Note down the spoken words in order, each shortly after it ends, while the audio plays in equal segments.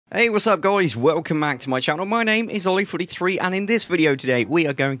Hey, what's up guys? Welcome back to my channel. My name is Ollie43 and in this video today we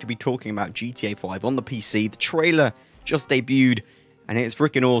are going to be talking about GTA 5 on the PC. The trailer just debuted and it's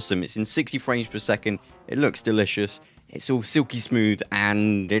freaking awesome. It's in 60 frames per second, it looks delicious, it's all silky smooth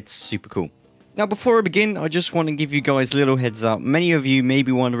and it's super cool. Now before I begin, I just want to give you guys a little heads up. Many of you may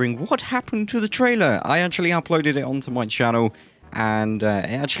be wondering what happened to the trailer. I actually uploaded it onto my channel and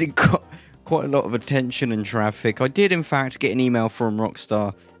it actually got quite a lot of attention and traffic. I did in fact get an email from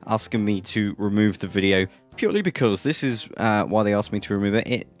Rockstar asking me to remove the video purely because this is why they asked me to remove it.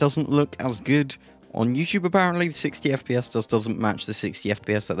 It doesn't look as good on YouTube apparently. The 60 FPS doesn't match the 60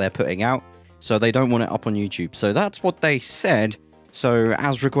 FPS that they're putting out, so they don't want it up on YouTube. So that's what they said. So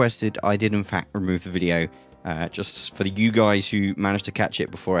as requested, I did in fact remove the video just for you guys who managed to catch it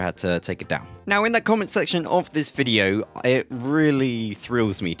before I had to take it down. Now in the comment section of this video, it really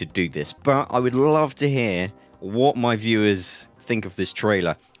thrills me to do this, but I would love to hear what my viewers think of this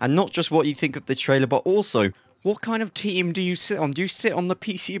trailer, and not just what you think of the trailer, but also what kind of team do you sit on? Do you sit on the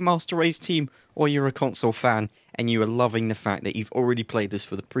PC Master Race team, or you're a console fan and you are loving the fact that you've already played this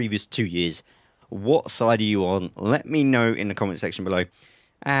for the previous 2 years? What side are you on? Let me know in the comment section below.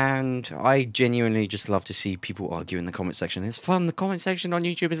 And I genuinely just love to see people argue in the comment section. It's fun. The comment section on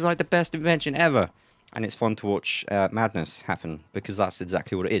YouTube is like the best invention ever, and it's fun to watch madness happen, because that's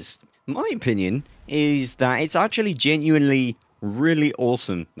exactly what it is. My opinion is that it's actually genuinely really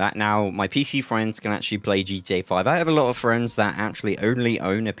awesome that now my PC friends can actually play GTA 5. I have a lot of friends that actually only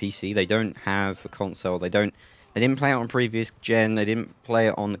own a PC. They don't have a console. They didn't play it on previous gen. They didn't play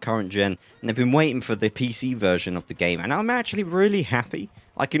it on the current gen, and they've been waiting for the PC version of the game. And I'm actually really happy.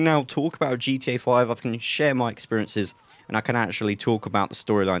 I can now talk about GTA 5. I can share my experiences, and I can actually talk about the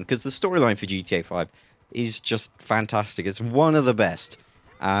storyline, because the storyline for GTA 5 is just fantastic. It's one of the best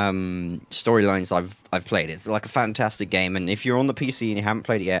storylines I've played. It's like a fantastic game, and if you're on the PC and you haven't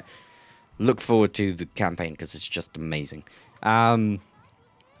played it yet, look forward to the campaign because it's just amazing. But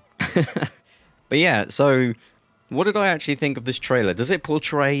yeah, so what did I actually think of this trailer? Does it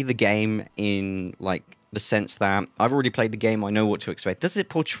portray the game in like the sense that I've already played the game, I know what to expect? Does it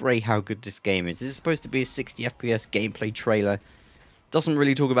portray how good this game is? This is supposed to be a 60 FPS gameplay trailer. Doesn't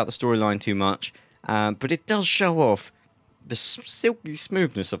really talk about the storyline too much, but it does show off the silky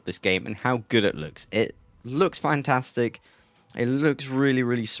smoothness of this game and how good it looks. It looks fantastic. It looks really,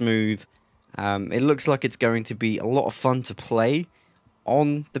 really smooth. It looks like it's going to be a lot of fun to play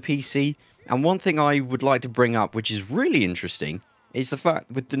on the PC. And one thing I would like to bring up, which is really interesting, is the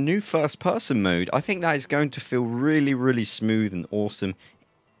fact with the new first-person mode, I think that is going to feel really, really smooth and awesome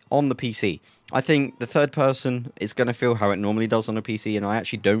on the PC. I think the third person is going to feel how it normally does on a PC, and I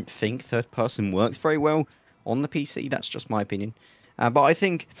actually don't think third person works very well on the PC. That's just my opinion. But I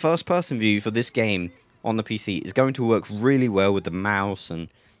think first-person view for this game on the PC is going to work really well with the mouse and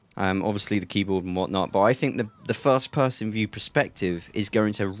obviously the keyboard and whatnot. But I think the first-person view perspective is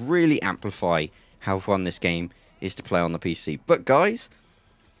going to really amplify how fun this game is to play on the PC. But guys,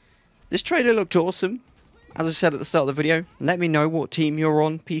 this trailer looked awesome. As I said at the start of the video, let me know what team you're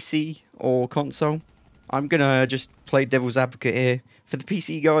on, PC or console. I'm gonna just play devil's advocate here. For the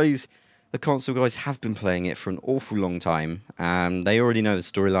PC guys, the console guys have been playing it for an awful long time. They already know the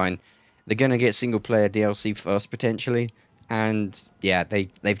storyline. They're going to get single-player DLC first, potentially. And, yeah,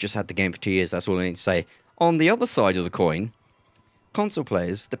 they've just had the game for 2 years. That's all I need to say. On the other side of the coin, console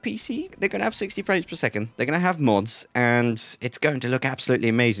players, the PC, they're going to have 60 frames per second. They're going to have mods, and it's going to look absolutely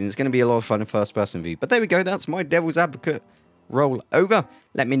amazing. It's going to be a lot of fun in first-person view. But there we go. That's my devil's advocate roll over.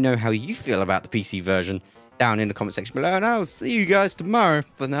 Let me know how you feel about the PC version down in the comment section below, and I'll see you guys tomorrow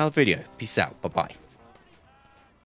for another video. Peace out. Bye-bye.